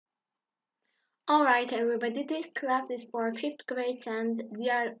Alright, everybody, this class is for 5th grade and we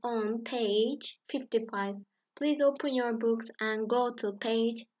are on page 55. Please open your books and go to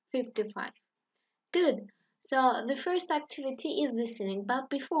page 55. Good. So, the first activity is listening, but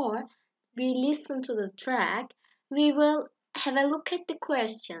before we listen to the track, we will have a look at the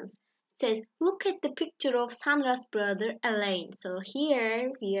questions. It says, look at the picture of Sandra's brother Elaine. So,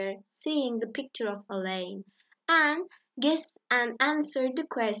 here we are seeing the picture of Elaine and guess and answer the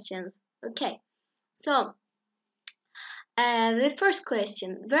questions. Okay. So, the first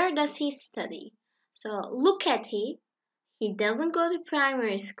question, where does he study? So, look at he. He doesn't go to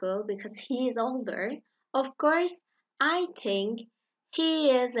primary school because he is older. Of course, I think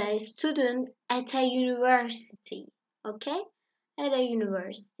he is a student at a university. Okay? At a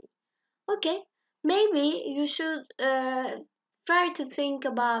university. Okay, maybe you should try to think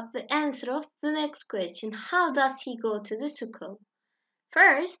about the answer of the next question. How does he go to the school?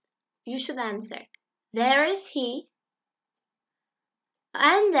 First, you should answer. There is he.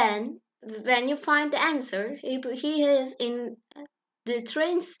 And then, when you find the answer, he is in the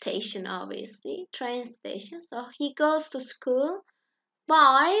train station, obviously, train station. So he goes to school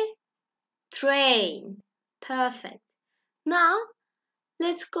by train. Perfect. Now,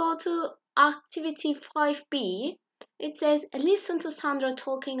 let's go to activity 5B. It says, listen to Sandra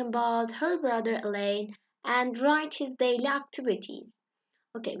talking about her brother Elaine and write his daily activities.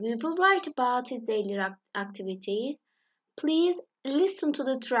 Okay, we will write about his daily activities. Please listen to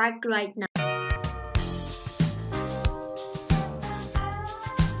the track right now.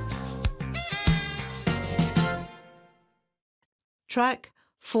 Track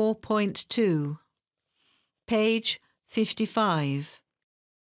 4.2, page 55.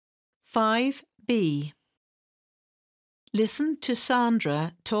 5B. Listen to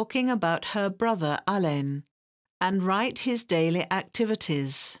Sandra talking about her brother Alain and write his daily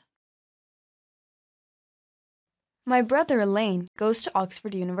activities. My brother Elaine goes to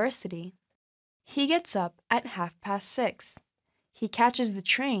Oxford University. He gets up at 6:30. He catches the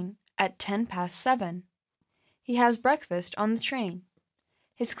train at 7:10. He has breakfast on the train.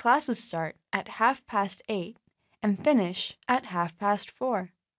 His classes start at 8:30 and finish at 4:30.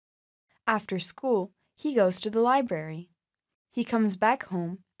 After school, he goes to the library. He comes back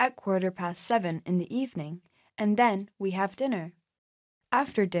home at 7:15 in the evening, and then we have dinner.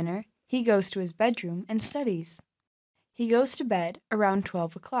 After dinner, he goes to his bedroom and studies. He goes to bed around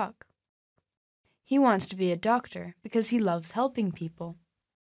 12 o'clock. He wants to be a doctor because he loves helping people.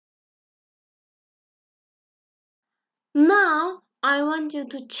 Now, I want you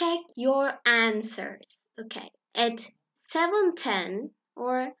to check your answers. Okay, at 7:10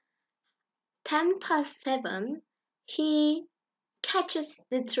 or 7:10, he catches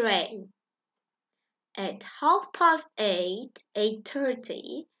the train. At 8:30,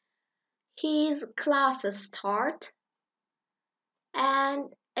 8:30, his classes start,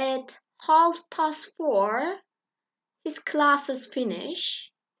 and at 4:30, his classes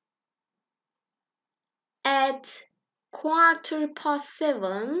finish. At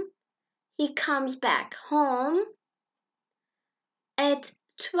 7:15, he comes back home. At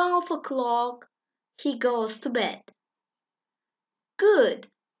 12 o'clock, he goes to bed. Good.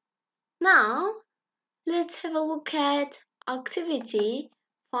 Now, let's have a look at activity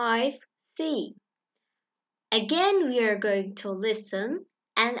 5C. Again, we are going to listen,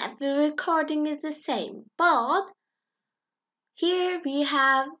 and the recording is the same, but here we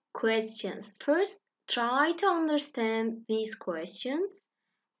have questions. First, try to understand these questions,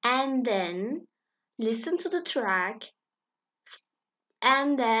 and then listen to the track,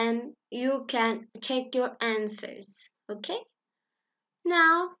 and then you can check your answers. Okay?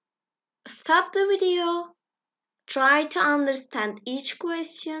 Now, stop the video, try to understand each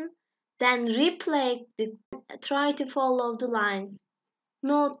question, then try to follow the lines.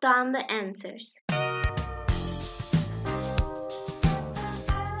 Note down the answers.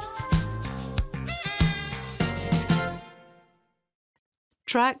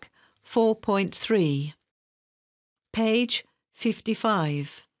 Track 4.3, page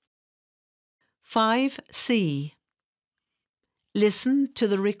 55. 5C. Listen to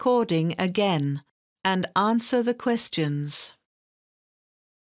the recording again and answer the questions.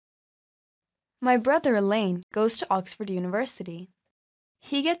 My brother Elaine goes to Oxford University.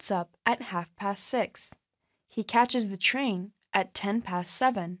 He gets up at 6:30. He catches the train at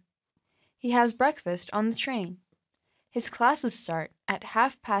 7:10. He has breakfast on the train. His classes start at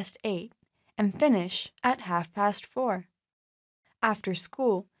 8:30 and finish at 4:30. After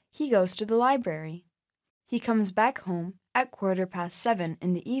school, he goes to the library. He comes back home at 7:15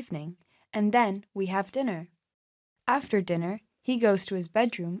 in the evening, and then we have dinner. After dinner, he goes to his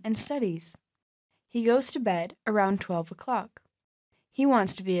bedroom and studies. He goes to bed around 12 o'clock. He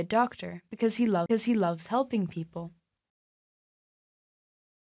wants to be a doctor because he loves helping people.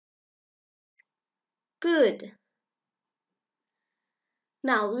 Good.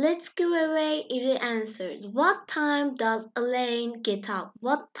 Now let's give away the answers. What time does Elaine get up?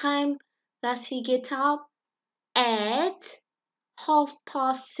 What time does he get up? At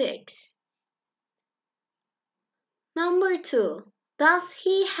 6:30. Number 2. Does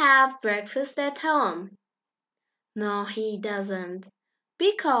he have breakfast at home? No, he doesn't.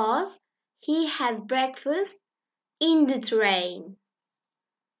 Because he has breakfast in the train.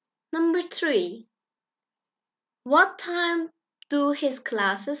 Number 3. What time do his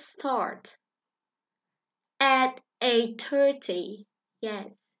classes start? At 8:30.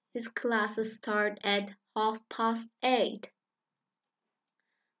 Yes, his classes start at 8:30.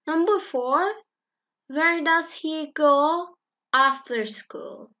 Number 4. Where does he go after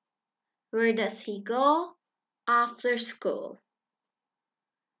school? Where does he go after school?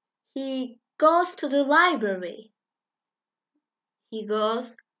 He goes to the library. He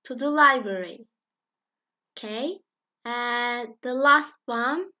goes to the library. Okay? And the last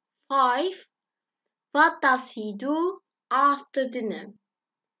one, 5. What does he do after dinner?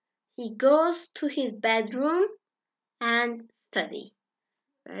 He goes to his bedroom and study.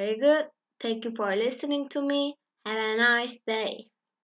 Very good. Thank you for listening to me. Have a nice day.